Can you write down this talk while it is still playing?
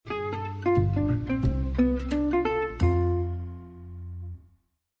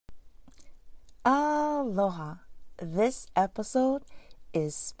Aloha. This episode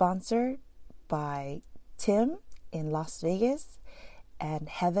is sponsored by Tim in Las Vegas and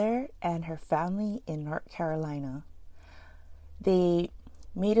Heather and her family in North Carolina. They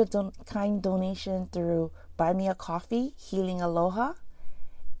made a kind donation through Buy Me a Coffee, Healing Aloha.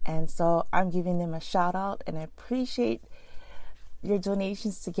 And so I'm giving them a shout out, and I appreciate your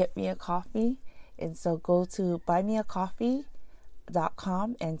donations to get me a coffee. And so go to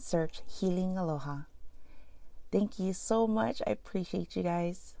buymeacoffee.com and search Healing Aloha. Thank you so much. I appreciate you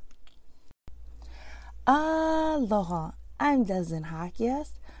guys. Aloha. I'm Desmond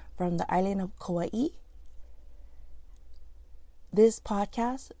Hakias from the island of Kauai. This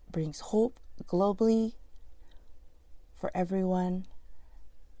podcast brings hope globally for everyone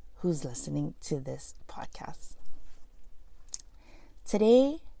who's listening to this podcast.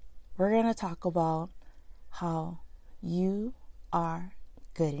 Today, we're going to talk about how you are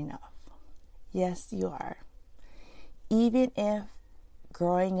good enough. Yes, you are. Even if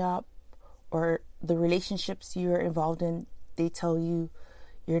growing up or the relationships you're involved in, they tell you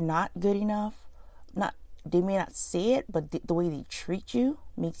you're not good enough. They may not say it, but the way they treat you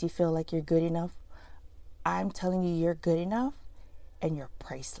makes you feel like you're good enough. I'm telling you, you're good enough and you're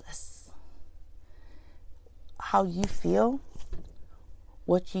priceless. How you feel,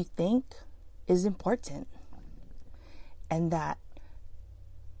 what you think is important. And that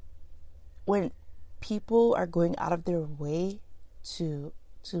when people are going out of their way to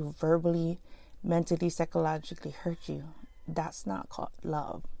verbally, mentally, psychologically hurt you, that's not called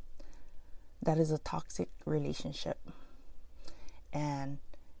love. That is a toxic relationship. And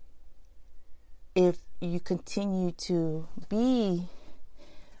if you continue to be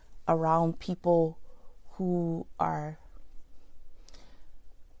around people who are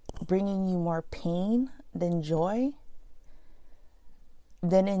bringing you more pain than joy,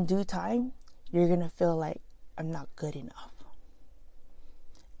 then in due time, you're going to feel like, I'm not good enough.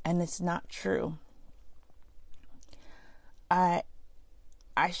 And it's not true. I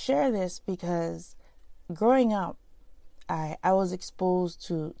share this because growing up, I was exposed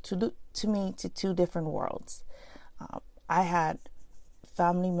to two different worlds. I had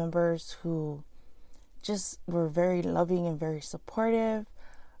family members who just were very loving and very supportive,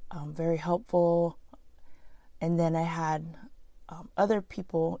 very helpful. And then I had other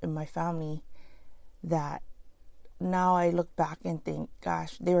people in my family that now I look back and think,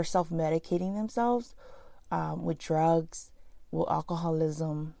 gosh, they were self-medicating themselves with drugs, with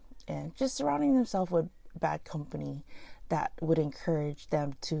alcoholism, and just surrounding themselves with bad company that would encourage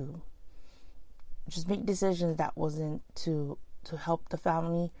them to just make decisions that wasn't to help the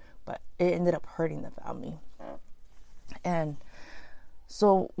family, but it ended up hurting the family. And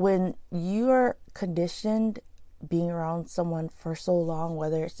so when you are conditioned being around someone for so long,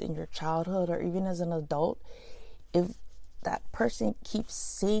 whether it's in your childhood or even as an adult, if that person keeps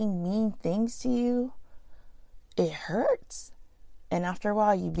saying mean things to you, it hurts. And after a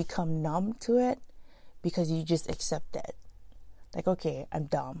while, you become numb to it because you just accept it. Like, okay, I'm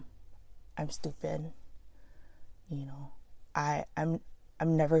dumb. I'm stupid. I'm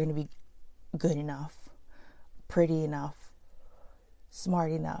never going to be good enough, pretty enough,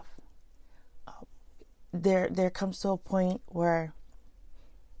 smart enough. There comes to a point where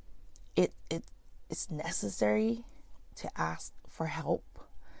it's necessary to ask for help,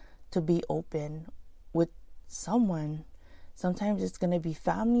 to be open with someone. Sometimes it's going to be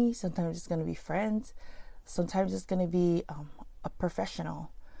family, sometimes it's going to be friends, sometimes it's going to be a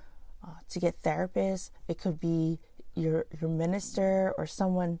professional. To get therapists, it could be your minister or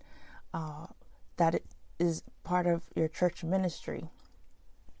someone that is part of your church ministry.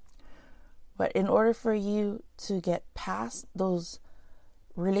 But in order for you to get past those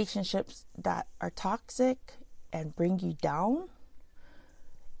relationships that are toxic and bring you down,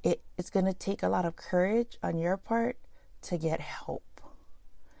 it's going to take a lot of courage on your part to get help.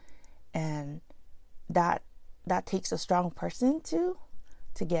 And that takes a strong person to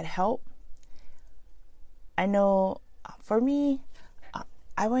get help. I know for me,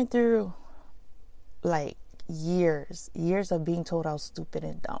 I went through like years of being told I was stupid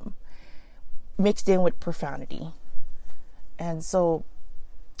and dumb, mixed in with profanity. And so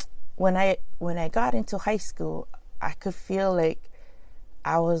when I got into high school, I could feel like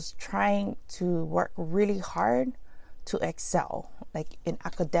I was trying to work really hard to excel, like in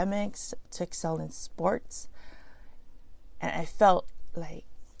academics, to excel in sports. And I felt like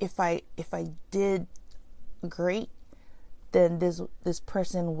if I did great, then this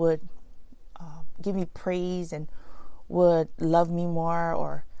person would give me praise and would love me more,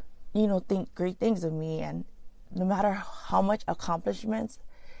 or think great things of me. And no matter how much accomplishments,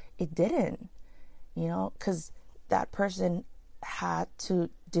 it didn't. because that person had to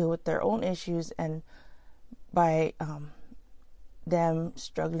deal with their own issues, and by them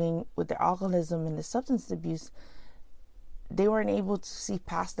struggling with their alcoholism and the substance abuse, they weren't able to see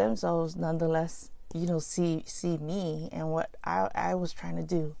past themselves, nonetheless, see me and what I was trying to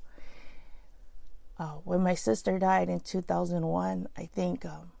do. When my sister died in 2001, I think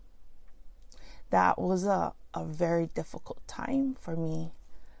that was a very difficult time for me.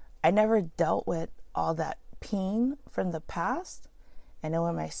 I never dealt with all that pain from the past. And then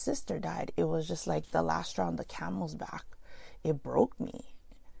when my sister died, it was just like the last straw on the camel's back. It broke me.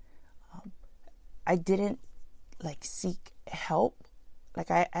 I didn't seek help.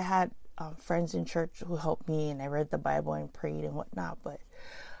 I had friends in church who helped me, and I read the Bible and prayed and whatnot. But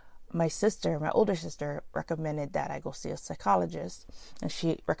my older sister, recommended that I go see a psychologist, and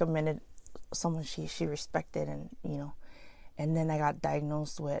she recommended someone she respected, and then I got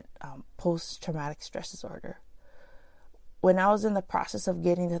diagnosed with post-traumatic stress disorder. When I was in the process of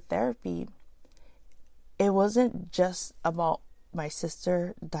getting the therapy, it wasn't just about my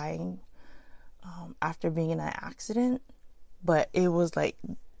sister dying after being in an accident, but it was like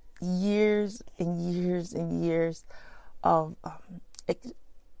years and years and years of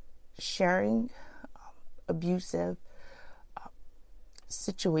sharing abusive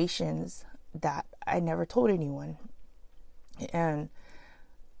situations that I never told anyone. And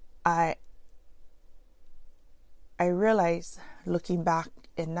I realized, looking back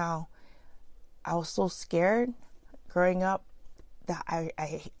and now, I was so scared growing up that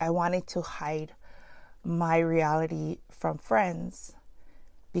I wanted to hide my reality from friends,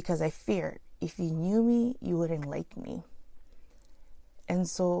 because I feared if you knew me, you wouldn't like me. And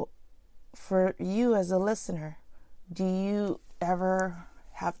so for you as a listener, do you ever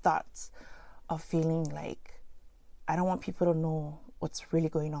have thoughts of feeling like, I don't want people to know what's really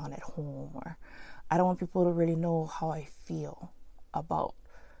going on at home, or I don't want people to really know how I feel about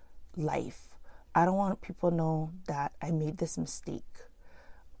life. I don't want people to know that I made this mistake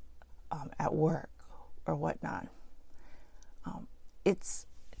at work or whatnot. It's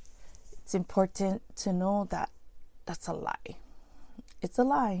important to know that that's a lie. It's a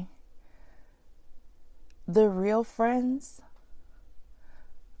lie. The real friends,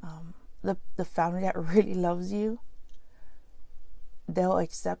 the family that really loves you, they'll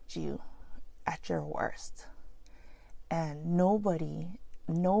accept you at your worst. And nobody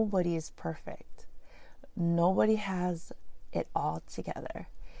is perfect. Nobody has it all together.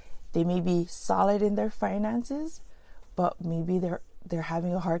 They may be solid in their finances, but maybe they're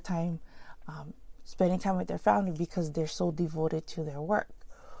having a hard time spending time with their family because they're so devoted to their work,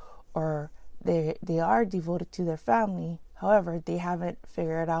 or they are devoted to their family. However, they haven't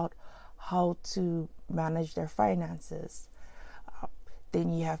figured out how to manage their finances.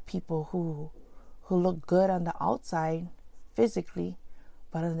 Then you have people who look good on the outside physically,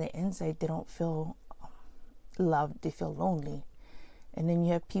 but on the inside they don't feel loved. They feel lonely. And then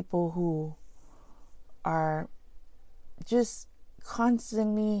you have people who are just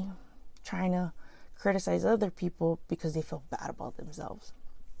constantly trying to criticize other people because they feel bad about themselves.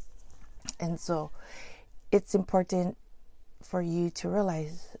 And so it's important for you to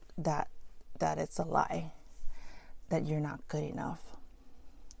realize that it's a lie, that you're not good enough.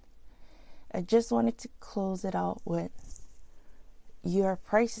 I just wanted to close it out with, you are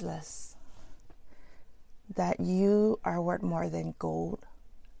priceless, that you are worth more than gold,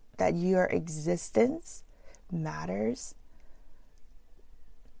 that your existence matters,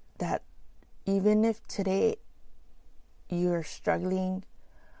 that even if today you're struggling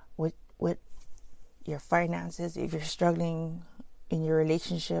with your finances, if you're struggling in your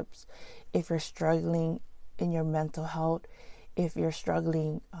relationships, if you're struggling in your mental health, if you're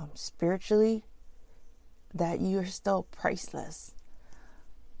struggling spiritually, that you're still priceless.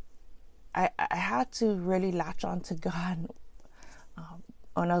 I had to really latch on to God.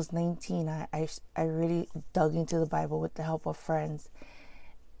 When I was 19, I really dug into the Bible with the help of friends.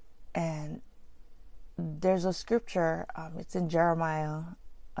 And there's a scripture, it's in Jeremiah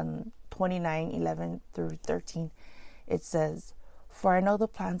 29:11 through 13. It says, "For I know the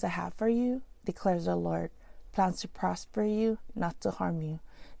plans I have for you, declares the Lord, plans to prosper you, not to harm you.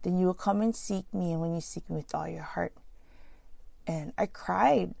 Then you will come and seek me, and when you seek me with all your heart." And I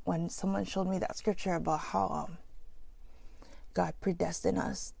cried when someone showed me that scripture about how God predestined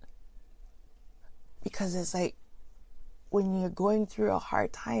us. Because it's like, when you're going through a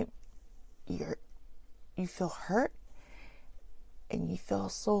hard time, you feel hurt, and you feel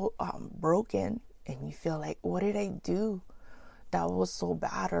so broken, and you feel like, what did I do that was so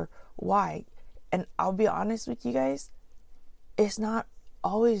bad, or why? And I'll be honest with you guys, it's not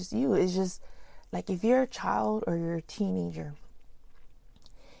always you. It's just Like if you're a child or you're a teenager,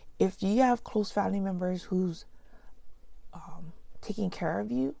 if you have close family members who's taking care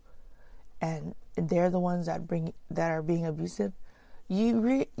of you, and they're the ones that are being abusive,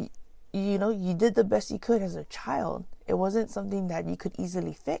 you did the best you could as a child. It wasn't something that you could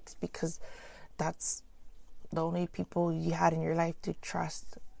easily fix, because that's the only people you had in your life to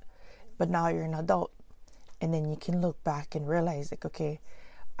trust. But now you're an adult, and then you can look back and realize, like, okay,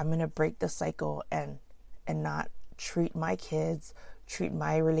 I'm gonna break the cycle and not treat my kids, treat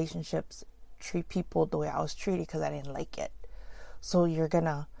my relationships, treat people the way I was treated because I didn't like it. So you're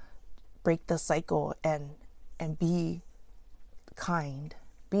gonna break the cycle and be kind,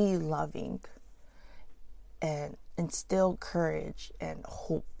 be loving, and instill courage and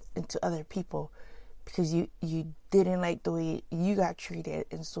hope into other people, because you didn't like the way you got treated,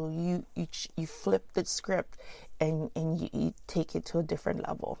 and so you flip the script and you take it to a different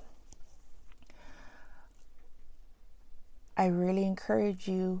level. I really encourage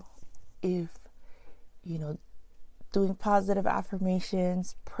you, if doing positive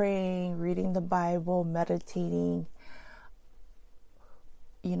affirmations, praying, reading the Bible, meditating,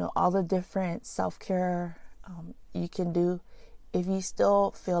 all the different self-care you can do. If you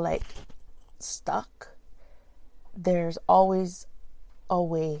still feel like stuck, there's always a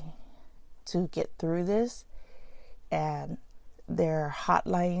way to get through this, and there are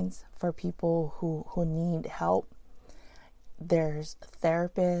hotlines for people who need help. There's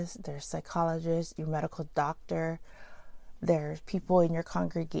therapists, there's psychologists, your medical doctor, there's people in your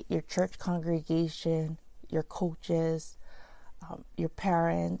church congregation, your coaches, your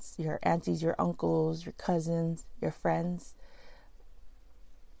parents, your aunties, your uncles, your cousins, your friends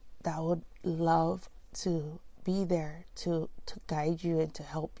that would love to be there to guide you and to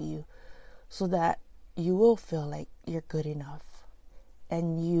help you, so that you will feel like you're good enough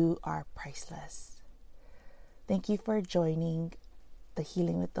and you are priceless. Thank you for joining the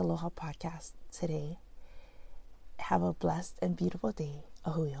Healing with Aloha podcast today. Have a blessed and beautiful day.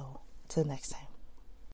 Ahuyo. Till next time.